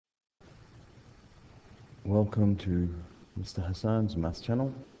Welcome to Mr. Hassan's Maths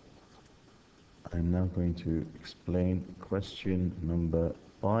channel. I'm now going to explain question number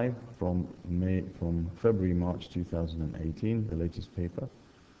 5 from February-March 2018, the latest paper,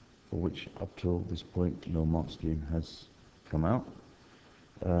 for which up till this point no mark scheme has come out.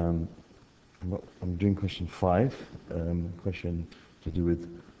 I'm doing question 5, question to do with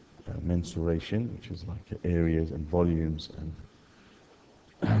mensuration, which is like areas and volumes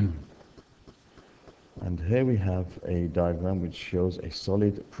and here we have a diagram which shows a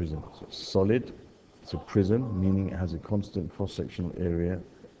solid prism. So solid, it's a prism, meaning it has a constant cross-sectional area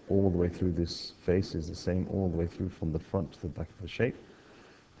all the way through. This face is the same all the way through from the front to the back of the shape.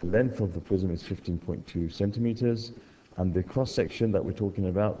 The length of the prism is 15.2 centimeters, and the cross-section that we're talking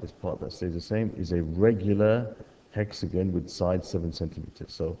about, this part that stays the same, is a regular hexagon with sides 7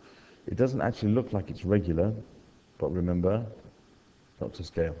 centimeters. So it doesn't actually look like it's regular, but remember, not to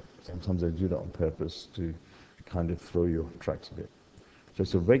scale. Sometimes they do that on purpose to kind of throw you off tracks a bit. So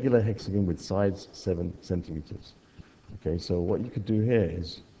it's a regular hexagon with sides 7 centimeters. Okay, so what you could do here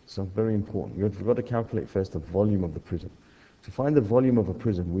is something very important. You've got to calculate first the volume of the prism. To find the volume of a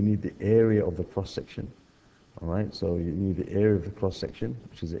prism, we need the area of the cross-section. All right, so you need the area of the cross-section,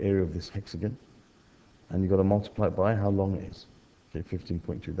 which is the area of this hexagon, and you've got to multiply it by how long it is. Okay,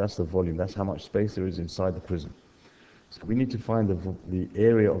 15.2. That's the volume. That's how much space there is inside the prism. So we need to find the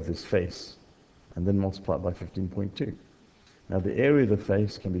area of this face and then multiply it by 15.2. Now the area of the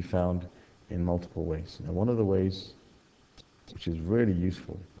face can be found in multiple ways. Now one of the ways which is really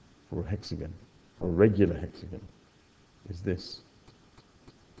useful for a hexagon, a regular hexagon, is this.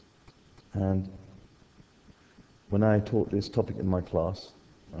 And when I taught this topic in my class,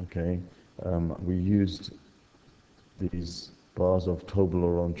 okay, we used these bars of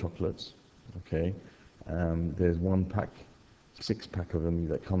Toblerone chocolates, okay. There's 6-pack of them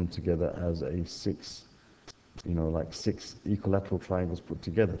that come together as a 6, like 6 equilateral triangles put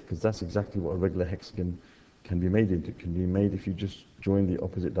together, because that's exactly what a regular hexagon can be made into. It can be made if you just join the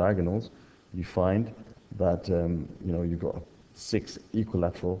opposite diagonals. You find that you've got 6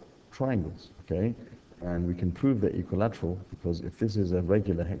 equilateral triangles, okay? And we can prove they're equilateral because if this is a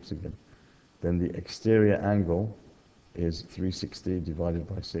regular hexagon, then the exterior angle is 360 divided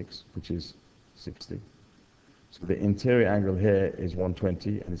by 6, which is 60. So the interior angle here is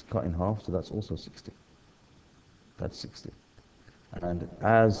 120 and it's cut in half, so that's also 60. That's 60. And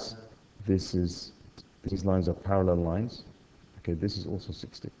as these lines are parallel lines, okay, this is also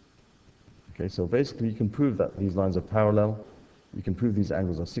 60. Okay, so basically you can prove that these lines are parallel, you can prove these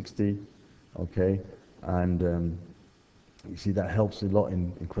angles are 60, okay, and you see that helps a lot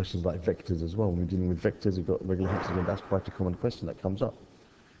in questions like vectors as well. When we're dealing with vectors, we've got regular hexagon, that's quite a common question that comes up.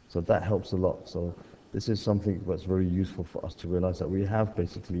 So that helps a lot. So this is something that's very useful for us to realize that we have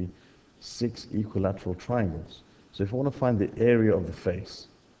basically 6 equilateral triangles. So if I want to find the area of the face,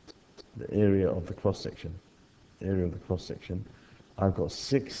 the area of the cross-section, I've got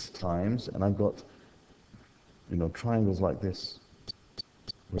 6 times, and I've got, triangles like this,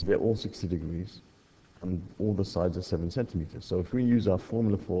 where they're all 60 degrees, and all the sides are 7 centimeters. So if we use our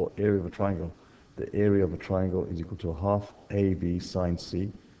formula for area of a triangle, the area of a triangle is equal to a half AB sine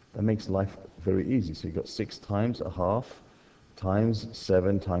C. That makes life very easy. So you've got 6 times a half times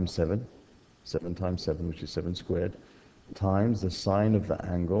 7 times 7, 7 times 7, which is 7 squared, times the sine of the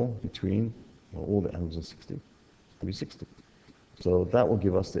angle between, well, all the angles are 60. It's going to be 60. So that will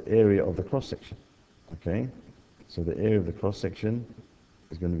give us the area of the cross-section. Okay? So the area of the cross-section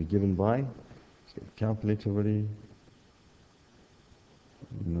is going to be given by, let's get the calculator ready.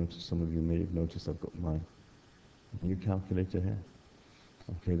 Notice, some of you may have noticed I've got my new calculator here.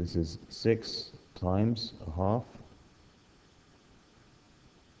 Okay, this is 6 times a half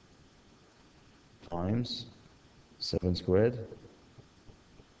times 7 squared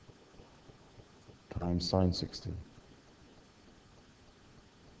times sine 60.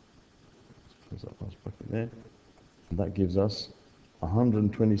 Close that last bracket there. And that gives us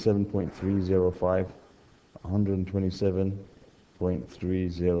 127.305,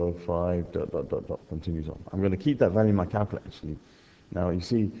 127.305, ... continues on. I'm going to keep that value in my calculator actually. Now you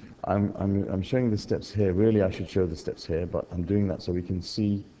see, I'm showing the steps here. Really, I should show the steps here, but I'm doing that so we can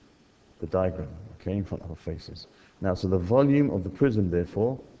see the diagram, okay, in front of our faces. Now, so the volume of the prism,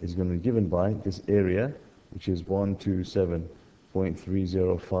 therefore, is going to be given by this area, which is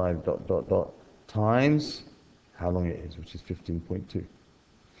 127.305 ... times how long it is, which is 15.2,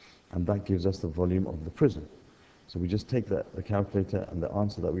 and that gives us the volume of the prism. So we just take the calculator and the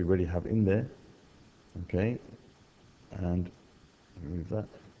answer that we already have in there, okay, and remove that,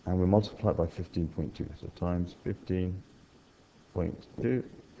 and we multiply it by 15.2, so times 15.2, and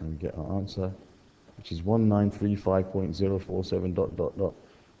we get our answer, which is 1935.047 dot dot dot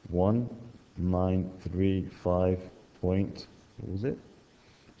 1935 point, what was it?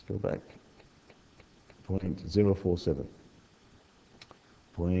 Let's go back. 0.047.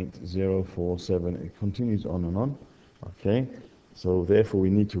 0.047. It continues on and on. Okay. So therefore we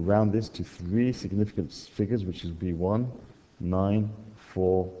need to round this to 3 significant figures, which is be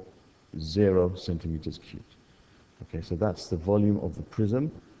 1940 centimeters cubed. Okay, so that's the volume of the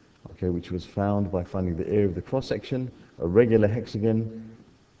prism, okay, which was found by finding the area of the cross-section, a regular hexagon.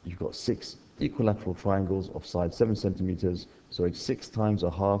 You've got 6 equilateral triangles of side 7 centimeters, so it's 6 times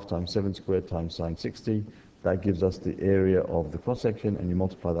a half times 7 squared times sine 60. That gives us the area of the cross-section, and you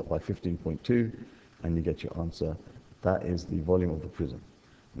multiply that by 15.2, and you get your answer. That is the volume of the prism.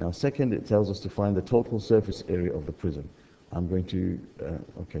 Now, second, it tells us to find the total surface area of the prism. I'm going to,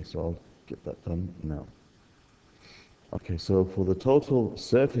 okay, so I'll get that done now. Okay, so for the total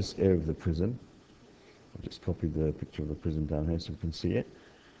surface area of the prism, I'll just copy the picture of the prism down here so we can see it.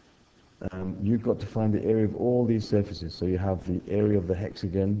 You've got to find the area of all these surfaces. So you have the area of the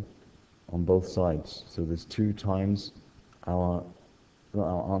hexagon on both sides. So there's 2 times our, not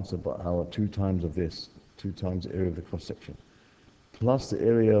our answer, but our 2 times of this, 2 times the area of the cross-section, plus the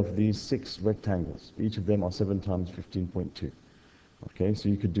area of these 6 rectangles. Each of them are 7 times 15.2. Okay, so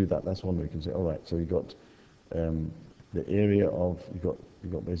you could do that. That's one way you can say, all right, so you got the area of, you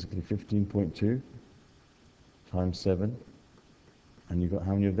got basically 15.2 times 7, and you've got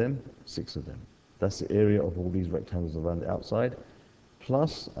how many of them? 6 of them. That's the area of all these rectangles around the outside,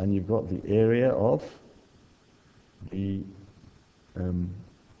 plus, and you've got the area of the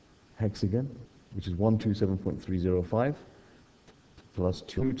hexagon, which is 127.305, plus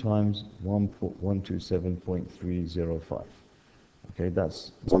 2 times 127.305. Okay,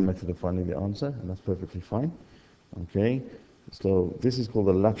 that's one method of finding the answer, and that's perfectly fine. Okay, so this is called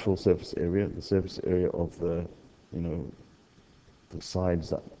the lateral surface area, the surface area of the, the sides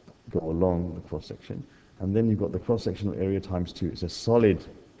that go along the cross-section. And then you've got the cross-sectional area times 2. It's a solid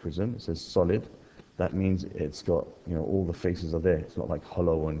prism. It says solid. That means it's got, all the faces are there. It's not like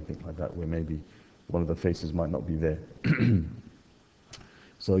hollow or anything like that, where maybe one of the faces might not be there.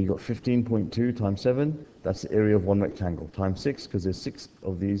 So you've got 15.2 times 7. That's the area of one rectangle. Times 6, because there's 6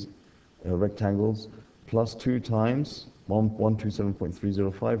 of these rectangles, plus 2 times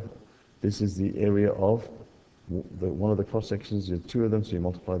 127.305. This is the area of one of the cross sections. There's 2 of them, so you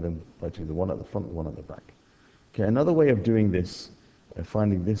multiply them by 2, the one at the front, the one at the back. Okay, another way of doing this,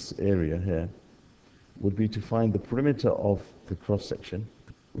 finding this area here, would be to find the perimeter of the cross section,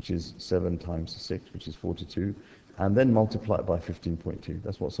 which is 7 times 6, which is 42, and then multiply it by 15.2.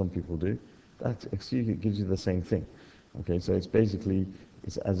 That's what some people do. That actually gives you the same thing. Okay, so it's basically,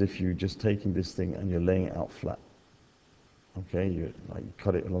 it's as if you're just taking this thing and you're laying it out flat. Okay, you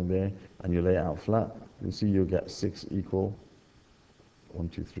cut it along there and you lay it out flat. You see you'll get 6 equal, 1,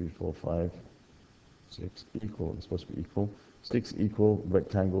 2, 3, 4, 5, 6 equal, it's supposed to be equal, 6 equal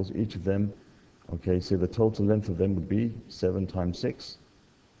rectangles, each of them. Okay, so the total length of them would be 7 times 6,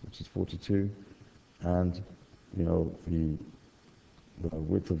 which is 42, and the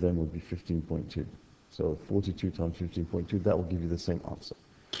width of them would be 15.2. So 42 times 15.2, that will give you the same answer.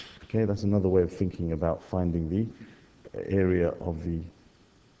 Okay, that's another way of thinking about finding the area of the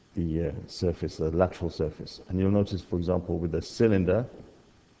surface, the lateral surface. And you'll notice, for example, with a cylinder,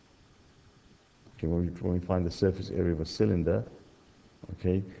 okay, when we find the surface area of a cylinder,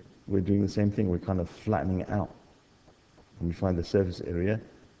 okay, we're doing the same thing. We're kind of flattening it out. When we find the surface area,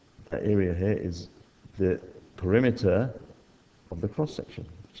 that area here is the perimeter of the cross section,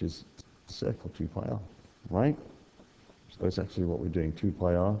 which is circle 2 pi r, right? So it's actually what we're doing, 2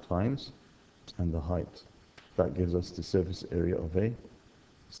 pi r times and the height. That gives us the surface area of a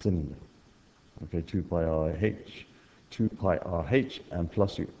cylinder. Okay, 2 pi r h, 2 pi r h, and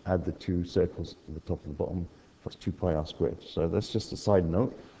plus you add the 2 circles at the top and the bottom, plus 2 pi r squared. So that's just a side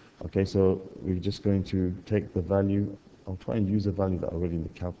note. Okay, so we're just going to take the value. I'll try and use the value that I already in the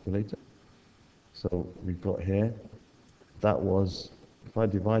calculator. So we've got here, that was, if I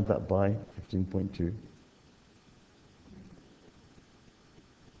divide that by 15.2,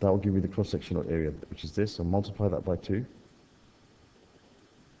 that will give me the cross-sectional area, which is this. So multiply that by 2.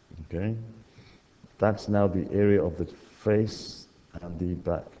 Okay, that's now the area of the face and the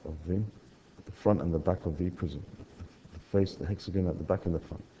back of the front and the back of the prism. The face, the hexagon at the back and the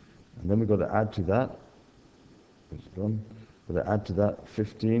front. And then we've got to add to that, it's gone, we've got to add to that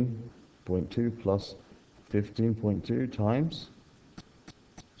 15.2 plus 15.2 times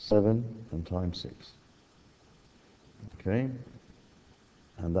 7 and times 6. Okay,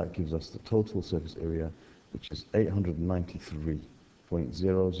 and that gives us the total surface area, which is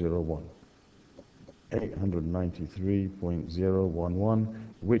 893.001. 893.011,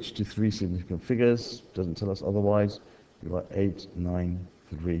 which to three significant figures, doesn't tell us otherwise, you are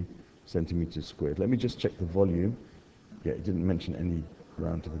 893 centimeters squared. Let me just check the volume. Yeah, it didn't mention any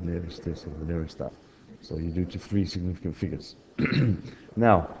round to the nearest this or the nearest that. So you do to three significant figures.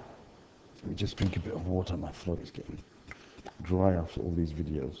 Now, let me just drink a bit of water. My throat is getting dry after all these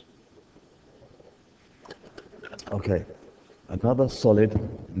videos. Okay, another solid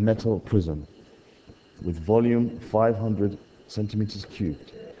metal prism with volume 500 centimeters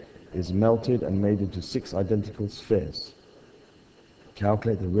cubed is melted and made into 6 identical spheres.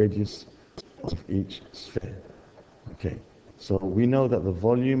 Calculate the radius of each sphere. Okay, so we know that the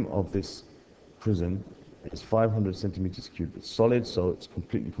volume of this prism is 500 centimeters cubed. It's solid, so it's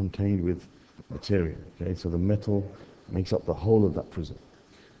completely contained with material. Okay, so the metal makes up the whole of that prism.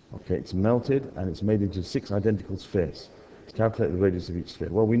 Okay, it's melted and it's made into 6 identical spheres. Let's calculate the radius of each sphere.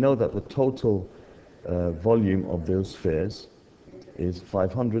 Well, we know that the total volume of those spheres is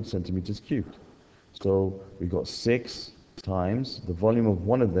 500 centimeters cubed. So we've got 6 times, the volume of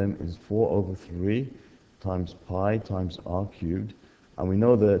one of them is 4/3 times pi times r cubed. And we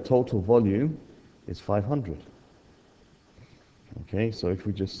know the total volume is 500. Okay, so if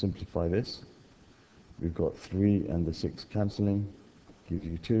we just simplify this, we've got 3 and the 6 cancelling, gives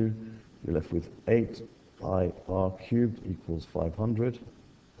you 2. You're left with 8 pi r cubed equals 500.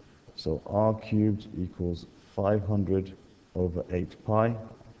 So r cubed equals 500 over 8 pi.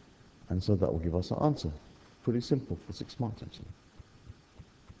 And so that will give us our answer. Pretty simple for 6 marks, actually.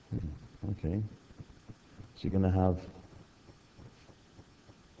 Okay. So you're going to have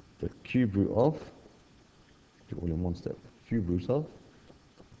the cube root of, do it all in one step, cube root of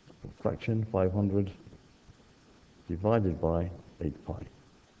fraction 500 divided by 8 pi.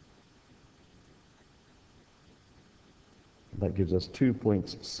 That gives us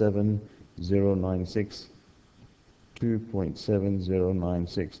 2.7096,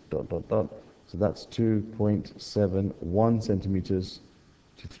 2.7096 ... So that's 2.71 centimeters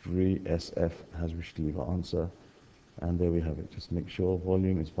to 3 SF as we should leave our answer. And there we have it. Just make sure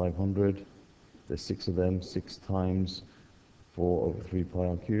volume is 500. There's 6 of them, 6 times 4/3 pi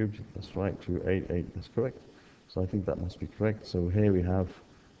r cubed. That's right, 288. That's correct. So I think that must be correct. So here we have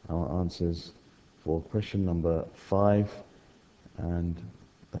our answers for question number 5. And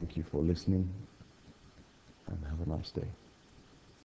thank you for listening. And have a nice day.